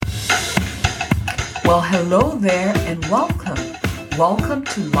Well, hello there and welcome. Welcome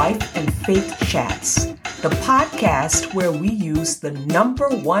to Life and Faith Chats, the podcast where we use the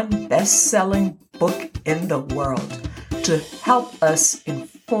 #1 best-selling book in the world to help us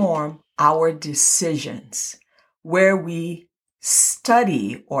inform our decisions, where we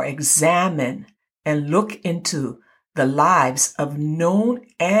study or examine and look into the lives of known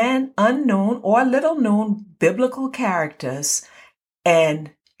and unknown or little-known biblical characters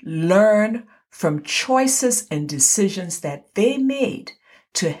and learn from choices and decisions that they made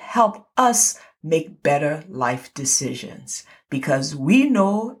to help us make better life decisions. Because we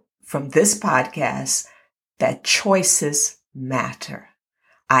know from this podcast that choices matter.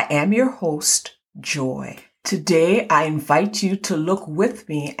 I am your host, Joy. Today, I invite you to look with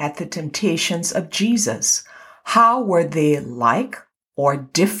me at the temptations of Jesus. How were they like or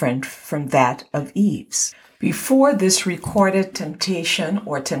different from that of Eve's? Before this recorded temptation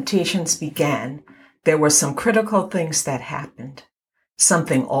or temptations began, there were some critical things that happened.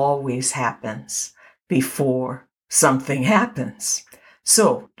 Something always happens before something happens.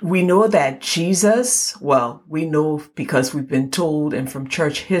 So we know that Jesus, we know because we've been told and from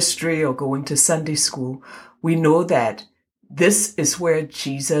church history or going to Sunday school, we know that this is where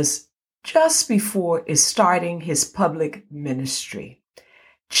Jesus, just before is starting his public ministry,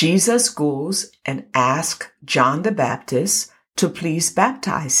 Jesus goes and asks John the Baptist to please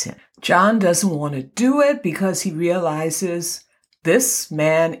baptize him. John doesn't want to do it because he realizes this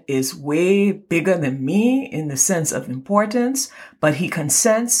man is way bigger than me in the sense of importance, but he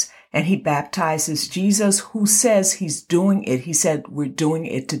consents and he baptizes Jesus, who says he's doing it. He said, we're doing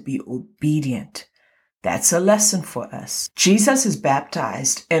it to be obedient. That's a lesson for us. Jesus is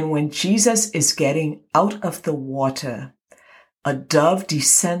baptized, and when Jesus is getting out of the water, a dove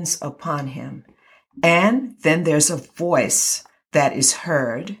descends upon him, and then there's a voice that is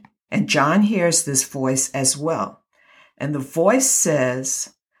heard, and John hears this voice as well. And the voice says,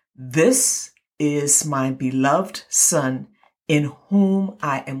 "This is my beloved Son, in whom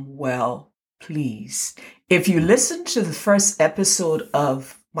I am well pleased." If you listen to the first episode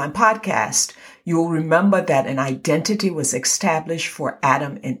of my podcast, you will remember that an identity was established for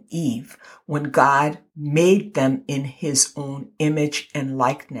Adam and Eve when God made them in his own image and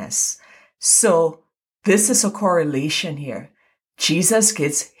likeness. So this is a correlation here. Jesus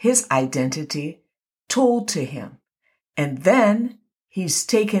gets his identity told to him, and then he's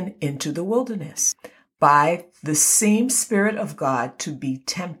taken into the wilderness by the same Spirit of God to be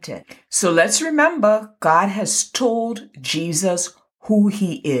tempted. So let's remember, God has told Jesus who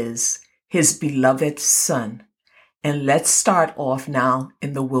he is, his beloved Son. And let's start off now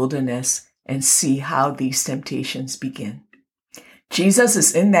in the wilderness and see how these temptations begin. Jesus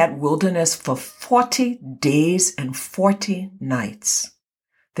is in that wilderness for 40 days and 40 nights.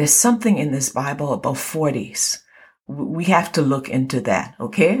 There's something in this Bible about 40s. We have to look into that,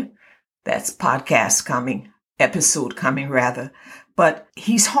 okay? That's episode coming rather. But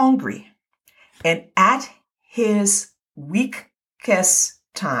he's hungry. And at his weakest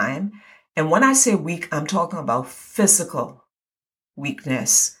time, and when I say weak, I'm talking about physical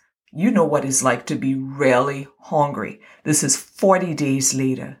weakness. You know what it's like to be really hungry. This is 40 days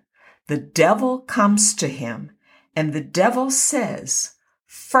later. The devil comes to him, and the devil says,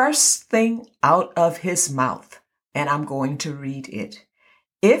 first thing out of his mouth, and I'm going to read it.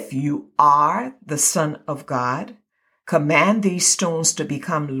 "If you are the Son of God, command these stones to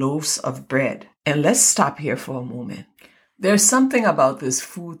become loaves of bread." And let's stop here for a moment. There's something about this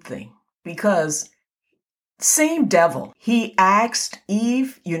food thing, because same devil, he asked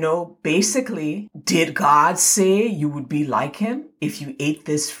Eve, basically, did God say you would be like him if you ate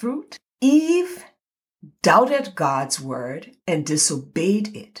this fruit? Eve doubted God's word and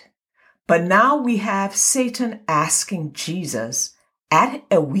disobeyed it. But now we have Satan asking Jesus at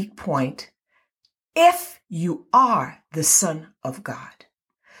a weak point, if you are the Son of God.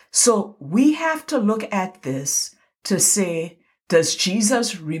 So we have to look at this to say, does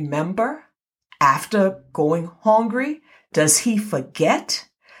Jesus remember after going hungry? Does he forget?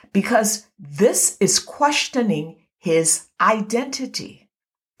 Because this is questioning his identity.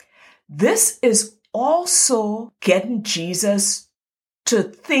 This is also getting Jesus to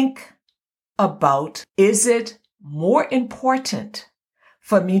think about, is it more important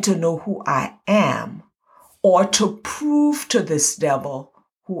for me to know who I am or to prove to this devil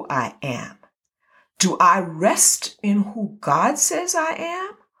who I am? Do I rest in who God says I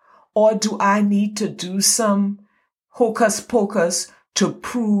am? Or do I need to do some hocus pocus to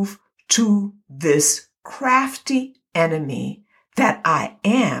prove to this crafty enemy that I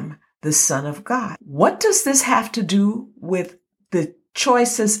am the Son of God? What does this have to do with the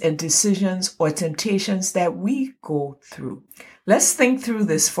choices and decisions or temptations that we go through. Let's think through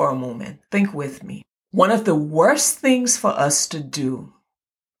this for a moment. Think with me. One of the worst things for us to do,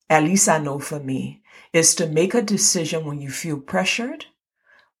 at least I know for me, is to make a decision when you feel pressured,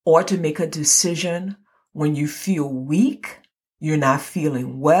 or to make a decision when you feel weak, you're not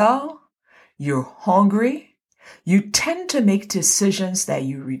feeling well, you're hungry. You tend to make decisions that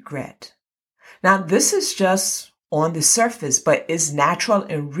you regret. Now, this is just on the surface, but is natural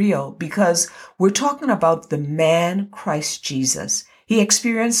and real because we're talking about the man Christ Jesus. He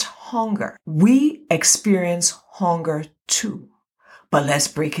experienced hunger. We experience hunger too. But let's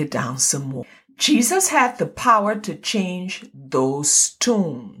break it down some more. Jesus had the power to change those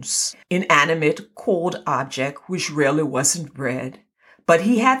stones, inanimate, cold object, which really wasn't bread. But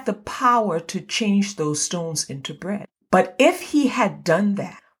he had the power to change those stones into bread. But if he had done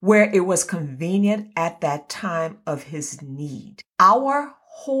that, where it was convenient at that time of his need, our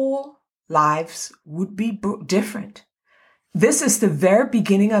whole lives would be different. This is the very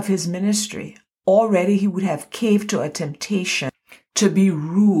beginning of his ministry. Already he would have caved to a temptation to be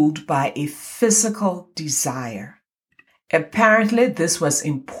ruled by a physical desire. Apparently, this was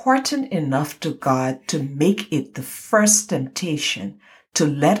important enough to God to make it the first temptation to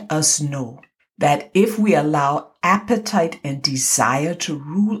let us know that if we allow appetite and desire to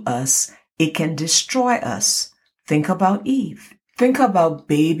rule us, it can destroy us. Think about Eve. Think about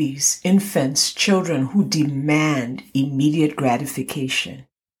babies, infants, children who demand immediate gratification.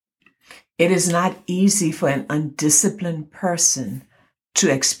 It is not easy for an undisciplined person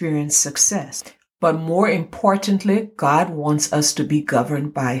to experience success. But more importantly, God wants us to be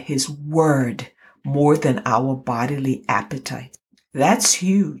governed by His Word more than our bodily appetite. That's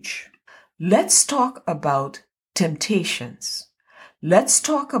huge. Let's talk about temptations. Let's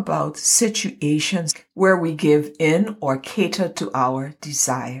talk about situations where we give in or cater to our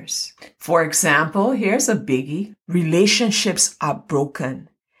desires. For example, here's a biggie. Relationships are broken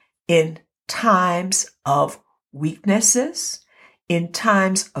in times of weaknesses, in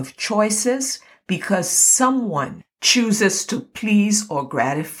times of choices, because someone chooses to please or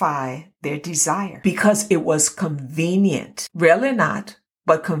gratify their desire because it was convenient. Really not,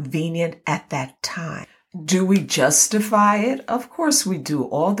 but convenient at that time. Do we justify it? Of course we do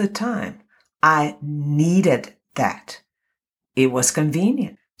all the time. I needed that. It was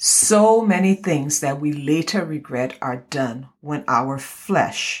convenient. So many things that we later regret are done when our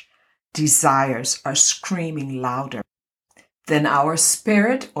flesh desires are screaming louder than our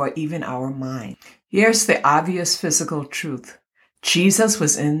spirit or even our mind. Here's the obvious physical truth. Jesus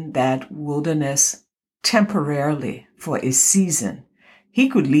was in that wilderness temporarily for a season. He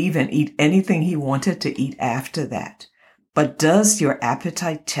could leave and eat anything he wanted to eat after that. But does your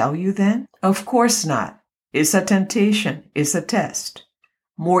appetite tell you then? Of course not. It's a temptation. It's a test.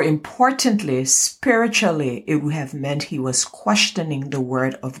 More importantly, spiritually, it would have meant he was questioning the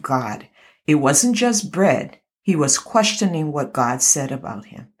word of God. It wasn't just bread. He was questioning what God said about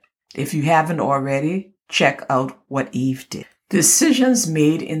him. If you haven't already, check out what Eve did. Decisions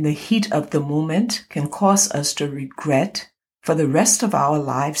made in the heat of the moment can cause us to regret for the rest of our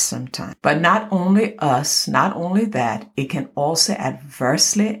lives sometimes. But not only us, not only that, it can also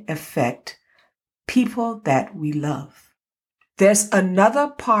adversely affect people that we love. There's another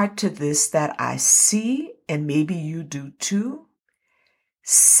part to this that I see, and maybe you do too.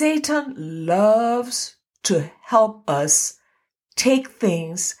 Satan loves to help us take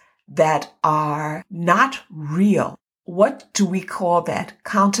things that are not real. What do we call that?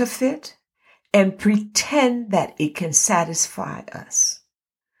 Counterfeit? And pretend that it can satisfy us.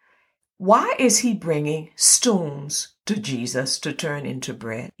 Why is he bringing stones to Jesus to turn into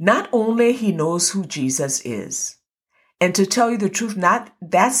bread? Not only he knows who Jesus is, and to tell you the truth,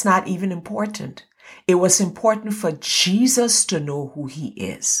 that's not even important. It was important for Jesus to know who he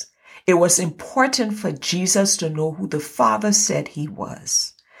is. It was important for Jesus to know who the Father said he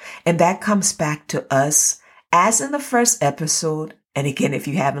was. And that comes back to us, as in the first episode, and again, if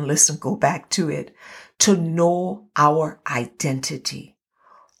you haven't listened, go back to it, to know our identity.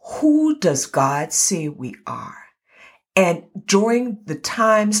 Who does God say we are? And during the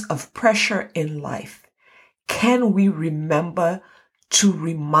times of pressure in life, can we remember to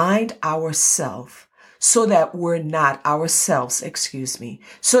remind ourselves so that we're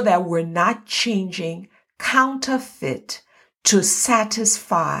not changing counterfeit to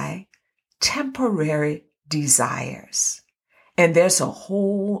satisfy temporary desires. And there's a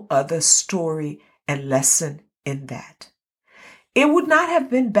whole other story and lesson in that. It would not have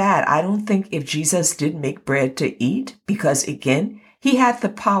been bad, I don't think, if Jesus did make bread to eat, because again, He had the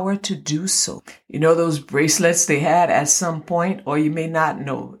power to do so. You know those bracelets they had at some point, or you may not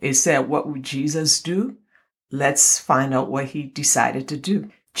know. It said, what would Jesus do? Let's find out what he decided to do.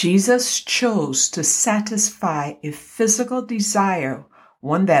 Jesus chose to satisfy a physical desire,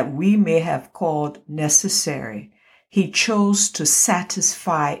 one that we may have called necessary. He chose to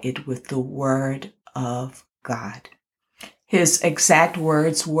satisfy it with the Word of God. His exact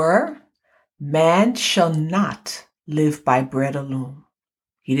words were, "Man shall not live by bread alone."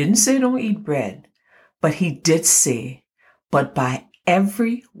 He didn't say don't eat bread, but he did say, but by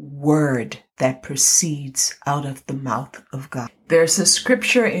every word that proceeds out of the mouth of God. There's a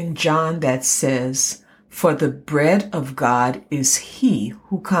scripture in John that says, "For the bread of God is he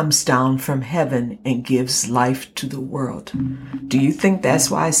who comes down from heaven and gives life to the world." Do you think that's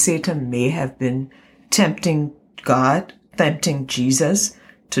why Satan may have been tempting God, tempting Jesus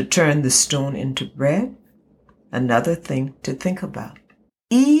to turn the stone into bread? Another thing to think about.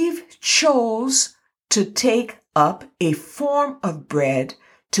 Eve chose to take up a form of bread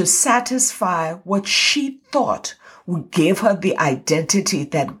to satisfy what she thought would give her the identity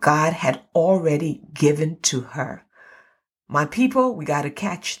that God had already given to her. My people, we got to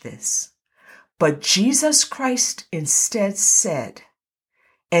catch this. But Jesus Christ instead said,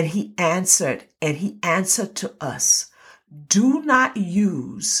 and he answered to us, do not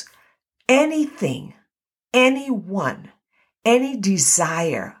use anything, anyone, any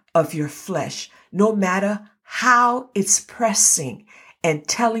desire of your flesh, no matter how it's pressing and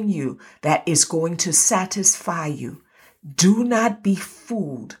telling you that it's going to satisfy you. Do not be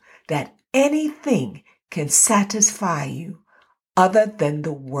fooled that anything can satisfy you other than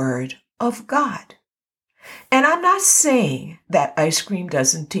the Word of God. And I'm not saying that ice cream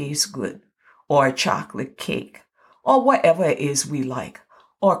doesn't taste good, or a chocolate cake, or whatever it is we like,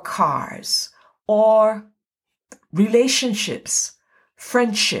 or cars, or relationships,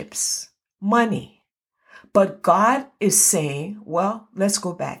 friendships, money. But God is saying, well, let's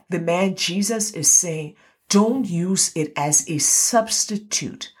go back. The man Jesus is saying, don't use it as a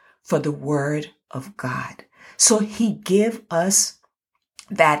substitute for the Word of God. So he gave us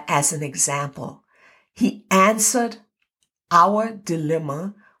that as an example. He answered our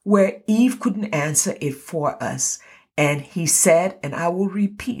dilemma where Eve couldn't answer it for us. And he said, and I will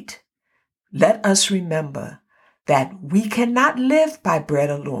repeat, let us remember that we cannot live by bread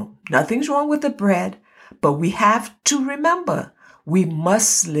alone. Nothing's wrong with the bread, but we have to remember we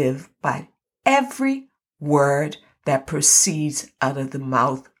must live by every word that proceeds out of the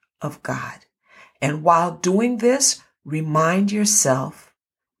mouth of God. And while doing this, remind yourself,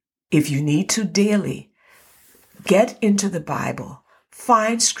 if you need to daily, get into the Bible,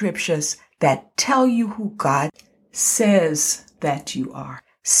 find scriptures that tell you who God says that you are.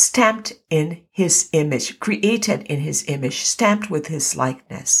 Stamped in his image, created in his image, stamped with his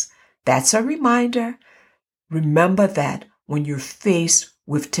likeness. That's a reminder. Remember that when you're faced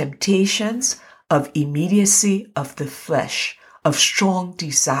with temptations of immediacy of the flesh, of strong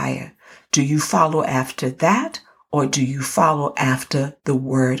desire, do you follow after that, or do you follow after the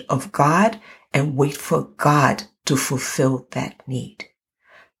Word of God and wait for God to fulfill that need?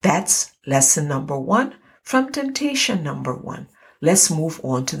 That's lesson number 1 from temptation number 1. Let's move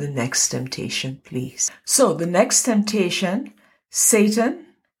on to the next temptation, please. So the next temptation, Satan,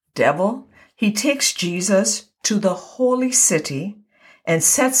 devil, he takes Jesus to the holy city and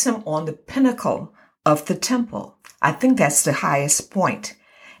sets him on the pinnacle of the temple. I think that's the highest point.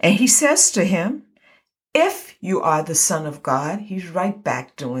 And he says to him, if you are the Son of God, he's right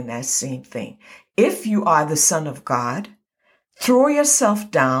back doing that same thing. If you are the Son of God, throw yourself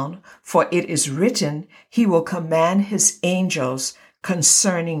down, for it is written, he will command his angels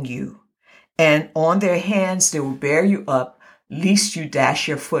concerning you, and on their hands they will bear you up, lest you dash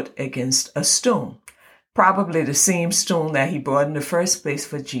your foot against a stone. Probably the same stone that he brought in the first place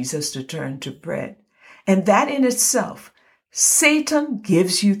for Jesus to turn to bread. And that in itself, Satan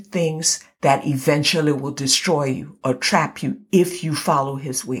gives you things that eventually will destroy you or trap you if you follow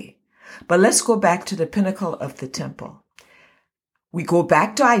his way. But let's go back to the pinnacle of the temple. We go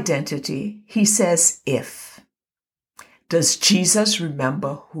back to identity. He says, if. Does Jesus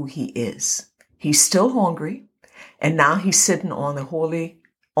remember who he is? He's still hungry. And now he's sitting on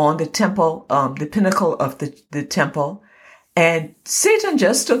the temple, the pinnacle of the temple. And Satan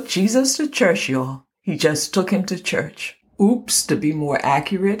just took Jesus to church, y'all. He just took him to church. Oops, to be more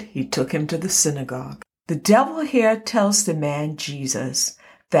accurate, he took him to the synagogue. The devil here tells the man Jesus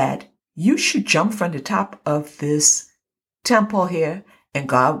that you should jump from the top of this temple here and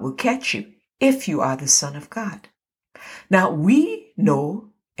God will catch you if you are the Son of God. Now we know,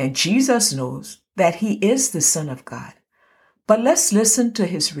 and Jesus knows, that he is the Son of God. But let's listen to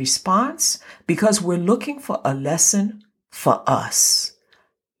his response because we're looking for a lesson for us.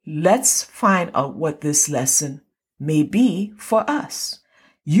 Let's find out what this lesson may be for us.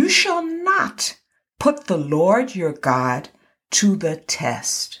 You shall not put the Lord your God to the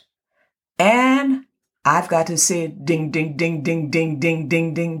test. And I've got to say ding, ding, ding, ding, ding, ding,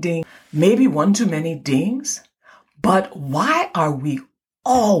 ding, ding, ding. Maybe one too many dings. But why are we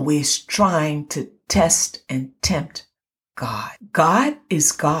always trying to test and tempt God? God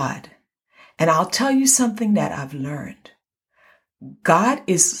is God. And I'll tell you something that I've learned. God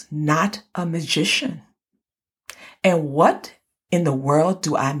is not a magician. And what in the world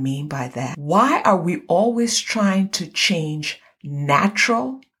do I mean by that? Why are we always trying to change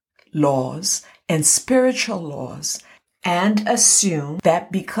natural laws and spiritual laws and assume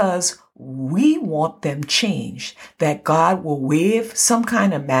that because we want them changed, that God will wave some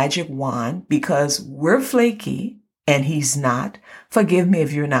kind of magic wand because we're flaky and he's not? Forgive me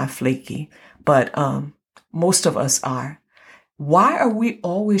if you're not flaky, but most of us are. Why are we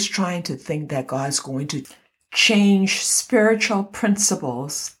always trying to think that God's going to change spiritual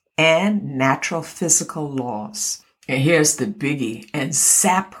principles and natural physical laws? And here's the biggie, and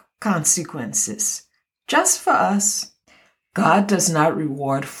zap consequences. Just for us, God does not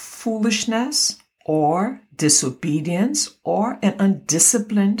reward foolishness or disobedience or an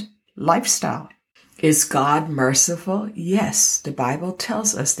undisciplined lifestyle. Is God merciful? Yes, the Bible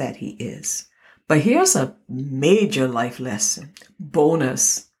tells us that he is. But here's a major life lesson.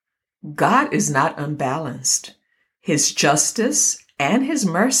 Bonus. God is not unbalanced. His justice and his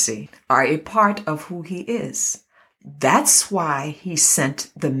mercy are a part of who he is. That's why he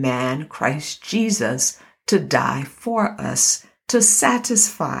sent the man, Christ Jesus, to die for us, to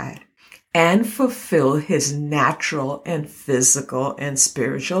satisfy and fulfill his natural and physical and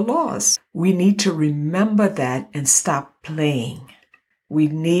spiritual laws. We need to remember that and stop playing. We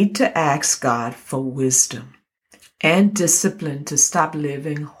need to ask God for wisdom and discipline to stop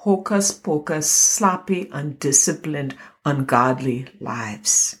living hocus pocus, sloppy, undisciplined, ungodly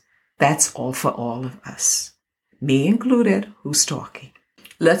lives. That's all for all of us. Me included, who's talking.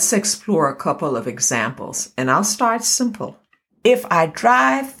 Let's explore a couple of examples, and I'll start simple. If I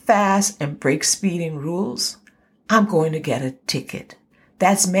drive fast and break speeding rules, I'm going to get a ticket.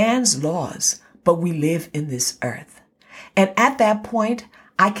 That's man's laws, but we live in this earth. And at that point,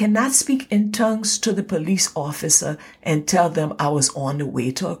 I cannot speak in tongues to the police officer and tell them I was on the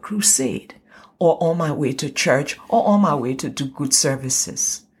way to a crusade, or on my way to church, or on my way to do good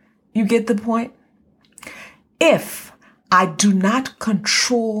services. You get the point? If I do not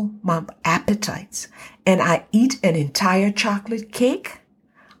control my appetites and I eat an entire chocolate cake,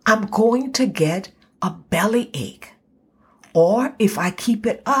 I'm going to get a bellyache. Or if I keep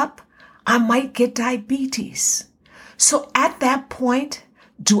it up, I might get diabetes. So at that point,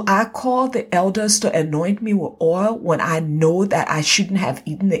 do I call the elders to anoint me with oil when I know that I shouldn't have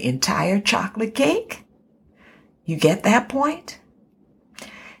eaten the entire chocolate cake? You get that point?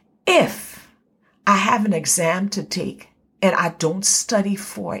 If I have an exam to take and I don't study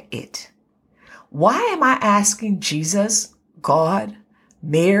for it, why am I asking Jesus, God,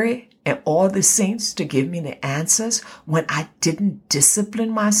 Mary, and all the saints to give me the answers when I didn't discipline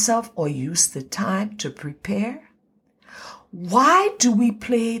myself or use the time to prepare? Why do we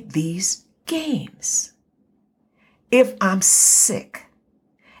play these games? If I'm sick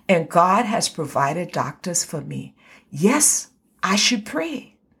and God has provided doctors for me, yes, I should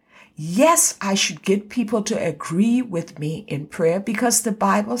pray. Yes, I should get people to agree with me in prayer because the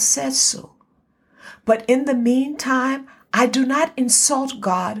Bible says so. But in the meantime, I do not insult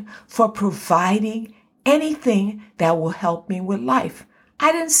God for providing anything that will help me with life.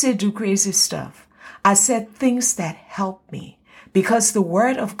 I didn't say do crazy stuff. I said things that help me because the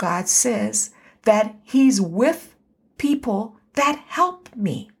word of God says that he's with people that help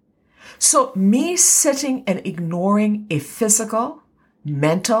me. So me sitting and ignoring a physical,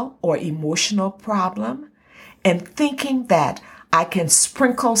 mental, or emotional problem and thinking that I can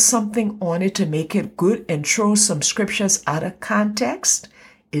sprinkle something on it to make it good and throw some scriptures out of context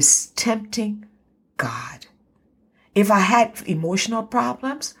is tempting God. If I had emotional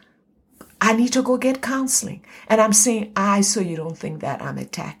problems, I need to go get counseling. And I'm saying I so you don't think that I'm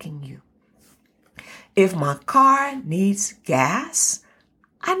attacking you. If my car needs gas,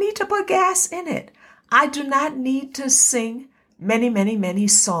 I need to put gas in it. I do not need to sing many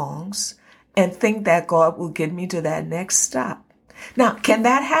songs and think that God will get me to that next stop. Now, can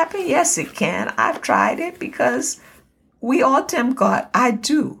that happen? Yes, it can. I've tried it because we all tempt God. I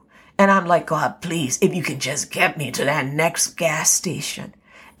do. And I'm like, God, please, if you can just get me to that next gas station.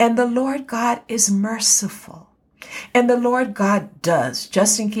 And the Lord God is merciful. And the Lord God does,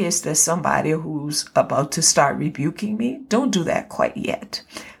 just in case there's somebody who's about to start rebuking me. Don't do that quite yet.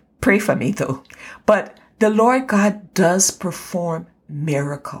 Pray for me though. But the Lord God does perform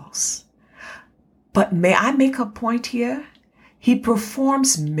miracles. But may I make a point here? He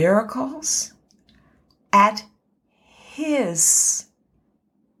performs miracles at his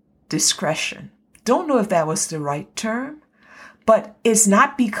discretion. Don't know if that was the right term, but it's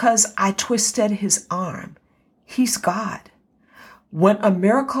not because I twisted his arm. He's God. When a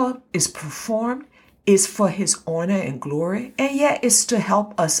miracle is performed, it's for his honor and glory, and yet it's to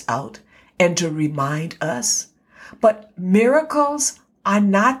help us out and to remind us. But miracles are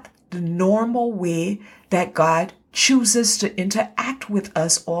not the normal way that God chooses to interact with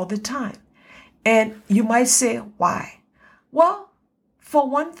us all the time. And you might say, why? Well, for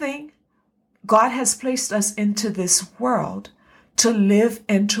one thing, God has placed us into this world to live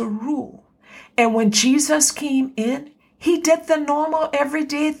and to rule. And when Jesus came in, he did the normal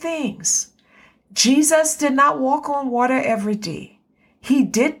everyday things. Jesus did not walk on water every day. He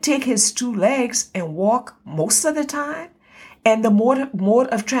did take his 2 legs and walk most of the time. And the mode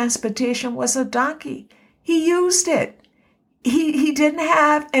of transportation was a donkey. He used it. He didn't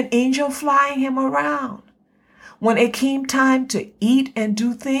have an angel flying him around. When it came time to eat and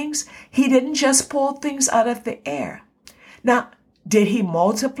do things, he didn't just pull things out of the air. Now, did he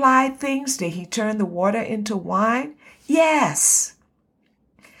multiply things? Did he turn the water into wine? Yes.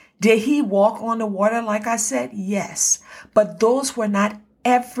 Did he walk on the water like I said? Yes. But those were not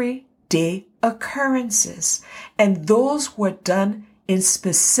everyday occurrences. And those were done in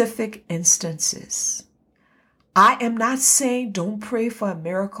specific instances. I am not saying don't pray for a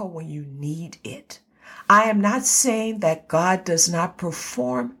miracle when you need it. I am not saying that God does not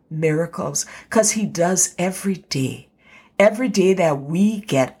perform miracles, because he does every day. Every day that we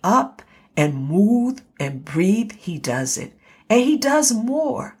get up and move and breathe, he does it. And he does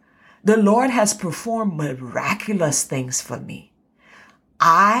more. The Lord has performed miraculous things for me.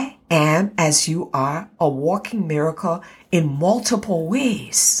 I am, as you are, a walking miracle in multiple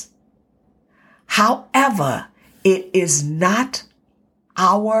ways. However, it is not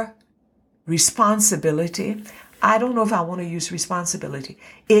our responsibility. I don't know if I want to use responsibility.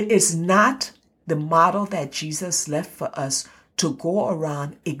 It is not the model that Jesus left for us to go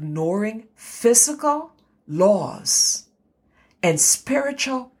around ignoring physical laws and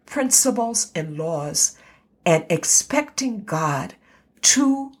spiritual principles and laws and expecting God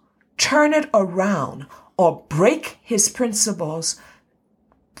to turn it around or break his principles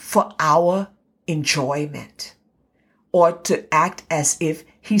for our enjoyment, or to act as if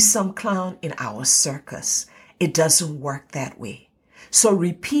he's some clown in our circus. It doesn't work that way. So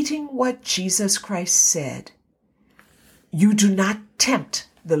repeating what Jesus Christ said, you do not tempt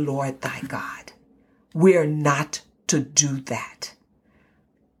the Lord thy God. We're not to do that.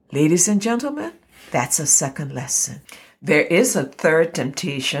 Ladies and gentlemen, that's a second lesson. There is a third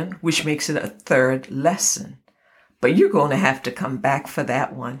temptation, which makes it a third lesson. But you're going to have to come back for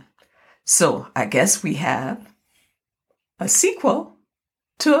that one. So I guess we have a sequel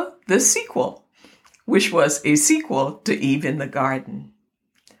to the sequel, which was a sequel to Eve in the garden.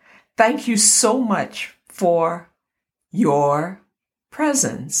 Thank you so much for your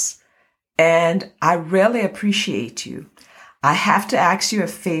presence, and I really appreciate you. I have to ask you a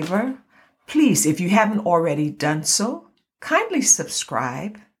favor. Please, if you haven't already done so, kindly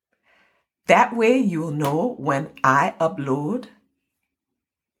subscribe. That way you'll know when I upload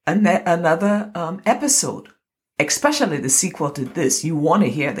another episode, especially the sequel to this. You want to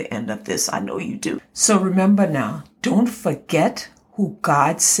hear the end of this. I know you do. So remember now, don't forget who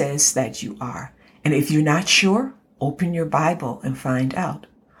God says that you are. And if you're not sure, open your Bible and find out.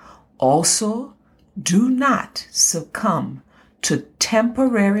 Also, do not succumb to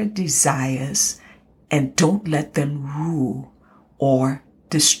temporary desires and don't let them rule or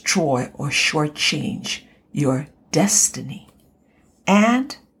destroy or shortchange your destiny.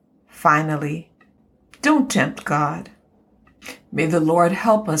 And finally, don't tempt God. May the Lord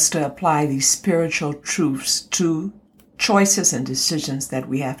help us to apply these spiritual truths to choices and decisions that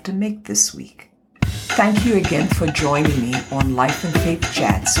we have to make this week. Thank you again for joining me on Life and Faith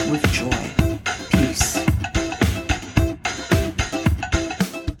Chats with Joy.